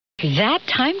That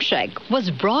time check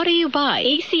was brought to you by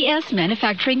ACS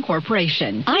Manufacturing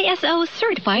Corporation. ISO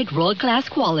certified world-class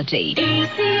quality.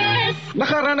 ACS.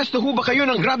 Nakaranas na ho ba kayo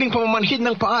ng grabing pamamanhid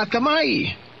ng paa at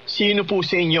kamay? Sino po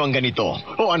sa inyo ang ganito?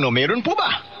 O ano, meron po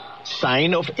ba?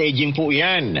 Sign of aging po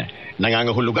yan.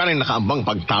 Nangangahulugan ang nakaambang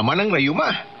pagtama ng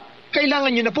rayuma. Kailangan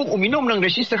nyo na pong uminom ng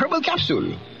Resista Herbal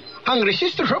Capsule. Ang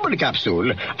Resista Herbal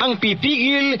Capsule ang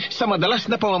pipigil sa madalas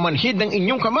na pamamanhid ng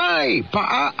inyong kamay,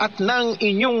 paa at ng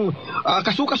inyong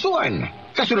kasukasuan.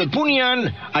 Kasunod po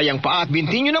niyan ay ang paa at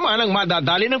binti nyo naman ang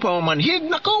madadali ng pamamanhid.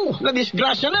 Nako,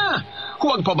 na-disgrasya na.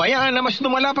 Huwag pabayaan na mas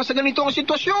lumala pa sa ganitong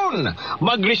sitwasyon.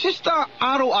 Magresista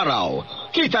araw-araw.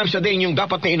 3 times a day inyong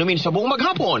dapat na inumin sa buong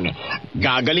maghapon.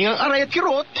 Gagaling ang aray at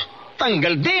kirot.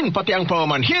 Tanggal din pati ang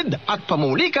pamamanhid at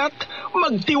pamulikat.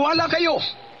 Magtiwala kayo.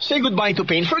 Say goodbye to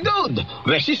pain for good.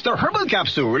 Resista Herbal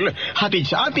Capsule, hatid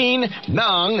sa atin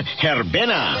ng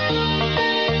Herbena.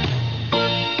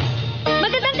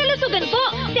 Magandang kalusugan po.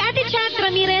 Si Ate Chat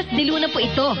Ramirez de Luna po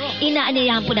ito.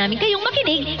 Inaanyayahan po namin kayong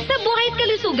makinig sa Buhay at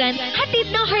Kalusugan, hatid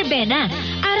ng Herbena.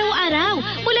 Araw-araw,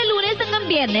 mula Lunes hanggang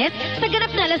Biyernes, sa ganap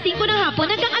na alas 5 ng hapon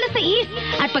hanggang alas 6.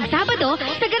 At pag Sabado,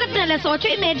 sa ganap na alas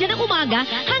 8:30 ng umaga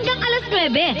hanggang alas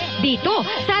 9. Dito,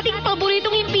 sa ating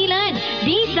paboritong himpilan,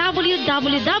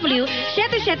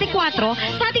 DWWW-774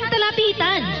 sa ating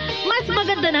talapitan. Mas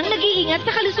maganda nang nag-iingat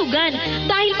sa kalusugan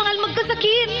dahil mahal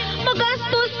magkasakit.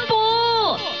 Magastos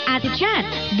po! Ate Chat,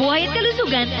 Buhay at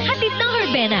Kalusugan, hatid ng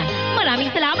Herbena.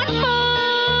 Maraming salamat po!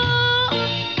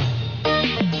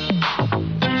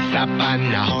 Sa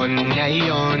panahon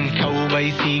ngayon, kau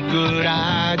ba'y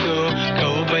sigurado,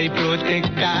 kau ba'y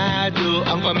protektado,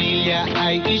 ang pamilya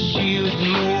ay i-shield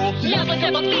mo. Laban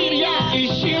sa bakterya,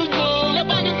 I-shield mo.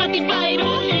 laban ng pati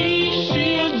virus,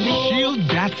 I-shield mo. Shield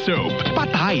That Soap.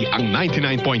 Patay ang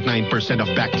 99.9% of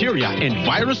bacteria and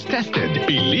virus tested.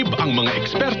 Bilib ang mga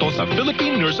eksperto sa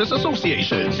Philippine Nurses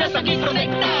Association. sa sakit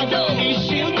protektado,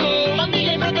 I-shield mo.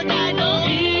 pamilya protektado,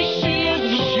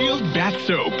 I-shield mo. Shield That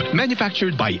Soap.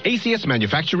 Manufactured by ACS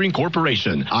Manufacturing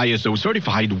Corporation. ISO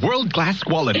certified world-class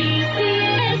quality.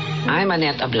 I'm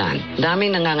Annette Ablan.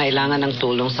 Daming nangangailangan ng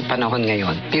tulong sa panahon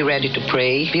ngayon. Be ready to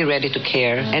pray, be ready to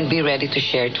care, and be ready to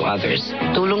share to others.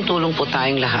 Tulong-tulong po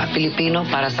tayong lahat. Pilipino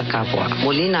para sa kapwa.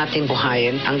 Muli natin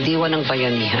buhayin ang diwa ng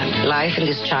bayanihan. Life in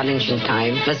this challenging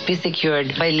time must be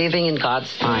secured by living in God's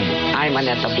time. I'm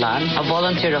Annette Ablan, a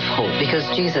volunteer of hope because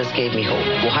Jesus gave me hope.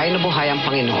 Buhay na buhay ang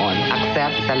Panginoon.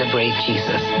 Accept, celebrate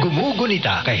Jesus.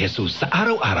 Gumugunita kay Jesus sa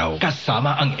araw-araw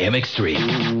kasama ang MX3.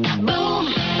 boom,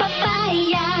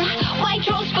 papaya, white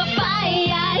rose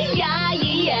papaya, yeah,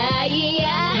 yeah,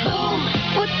 yeah, boom,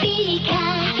 puti ka,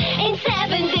 in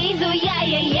 7 days, oh yeah,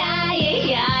 yeah, yeah,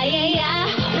 yeah, yeah, yeah,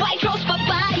 white rose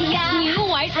papaya, new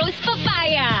white rose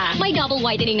papaya, may double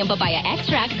whitening ng papaya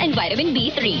extract and vitamin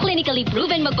B3, clinically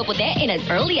proven magpaputi in as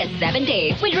early as 7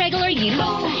 days with regular use.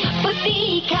 Boom,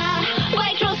 puti ka,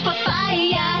 white rose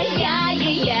papaya, yeah, yeah,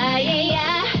 yeah, yeah,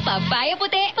 yeah, papaya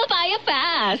puti, papaya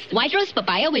fast. White Rose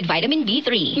Papaya with vitamin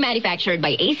B3. Manufactured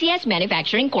by ACS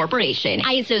Manufacturing Corporation.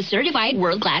 ISO certified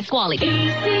world-class quality.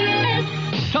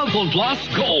 Xanthone Plus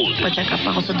Gold. Pa-check up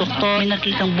ako sa doktor. May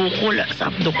nakitang bukol sa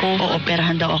abdo ko.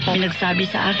 Ooperahan daw ako. May nagsabi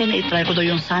sa akin na itry ko daw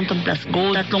yung Xanthone Plus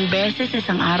Gold. 3 beses,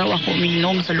 isang araw ako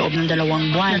uminom sa loob ng 2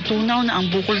 buwan. Natunaw na ang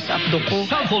bukol sa abdo ko.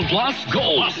 Xanthone Plus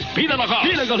Gold. Pinalakas,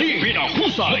 pinagaling,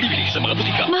 pinahusay. Mabibili sa mga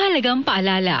butika. Mahalagang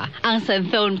paalala, ang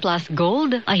Xanthone Plus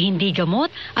Gold ay hindi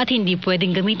gamot at hindi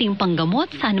pwedeng gamitin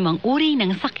panggamot sa anumang uri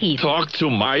ng sakit. Talk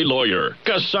to my lawyer.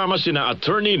 Kasama sina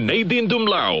Atty. Nadine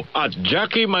Dumlao at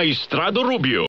Magistrado-Rubio.